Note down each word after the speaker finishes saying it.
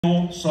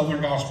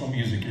Southern gospel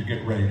music you're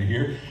getting ready to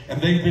hear,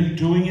 and they've been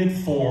doing it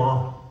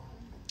for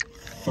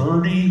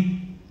 30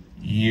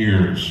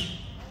 years.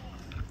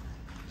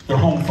 They're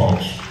home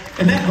folks.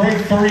 Isn't that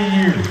great? 30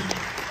 years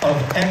of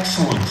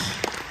excellence.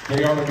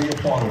 They are to be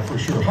applauded for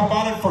sure. How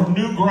about it for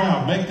New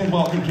Ground? Make them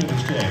welcome to the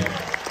stage.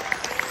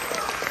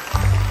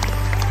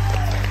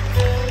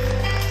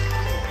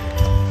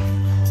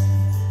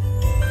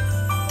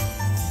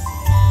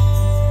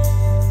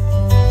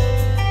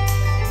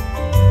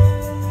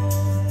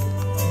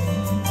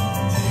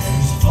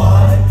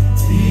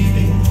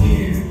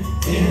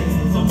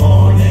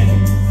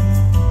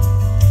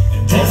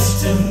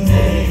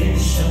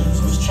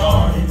 Destinations was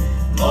charted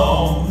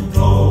long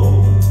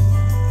ago.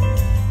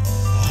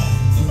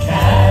 The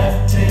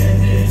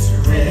captain is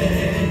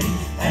ready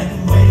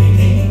and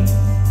waiting,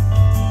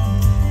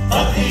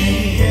 but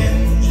the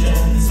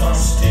engines are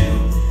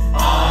still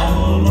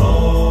idle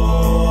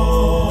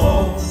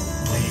low,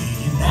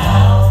 waiting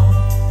now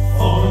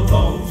for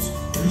those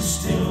who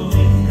still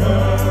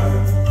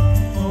linger,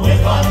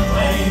 with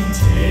unclaimed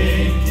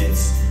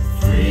tickets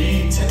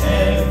free to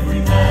every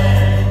man.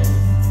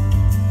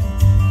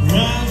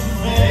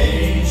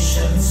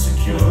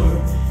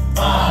 Secured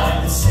by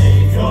the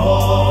Savior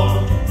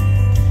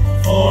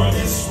for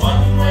this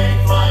one-way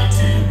flight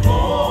to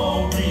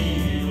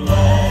glory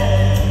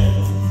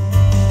land.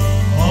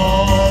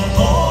 Oh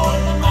Lord,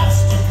 the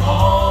Master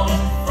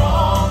calling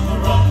from the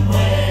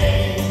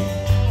runway,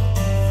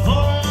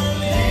 for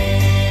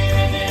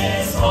leaving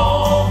is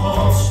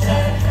almost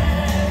at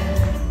hand.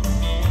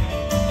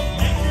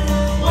 Make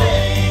your way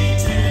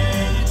to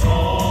the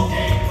toll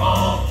gate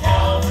called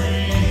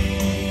Calvary.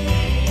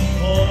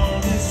 For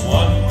this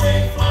one-way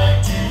flight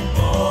to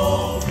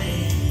glory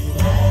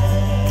land.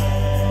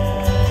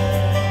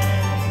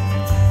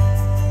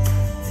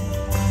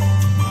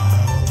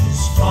 Now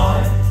this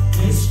flight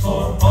is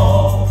for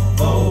all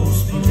those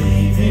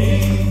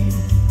believing,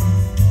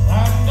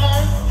 and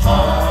our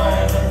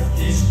pilot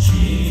is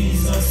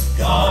Jesus,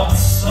 God's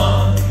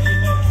Son,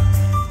 and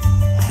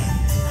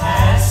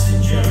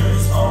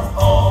passengers are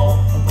all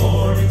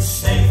aboarded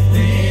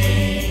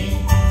safely.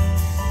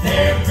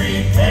 They're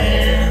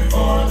prepared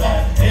for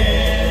that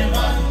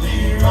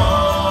heavenly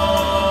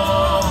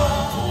ride.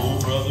 Oh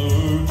brother,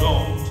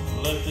 don't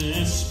let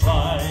this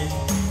flight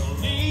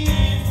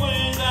leave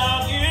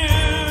without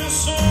you.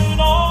 Soon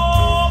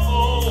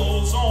all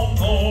those on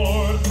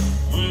board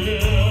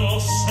will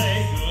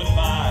say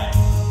goodbye.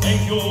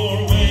 Make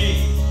your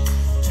way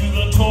to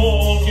the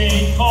toll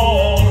gate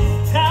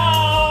called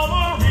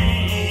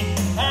Calvary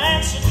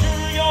and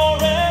secure your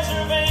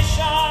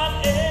reservation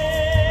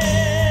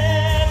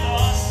in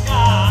the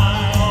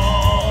sky.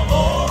 Oh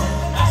Lord,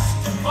 the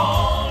Master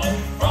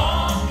calling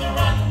from the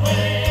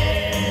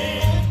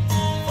runway,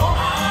 for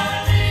our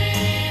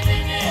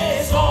leaving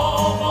is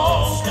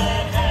almost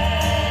at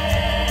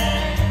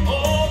hand.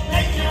 Oh,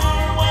 make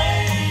your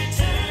way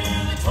to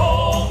the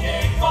toll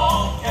gate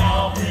called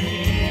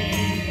Calvary,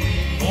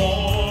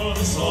 for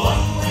this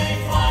one-way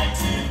flight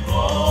to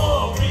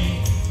glory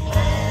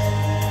land.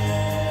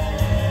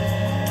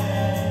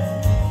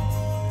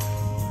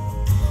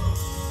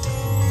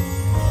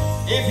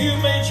 If you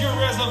made your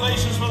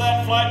reservations for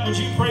that flight, would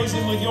you praise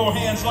Him with your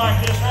hands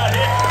like this right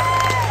here?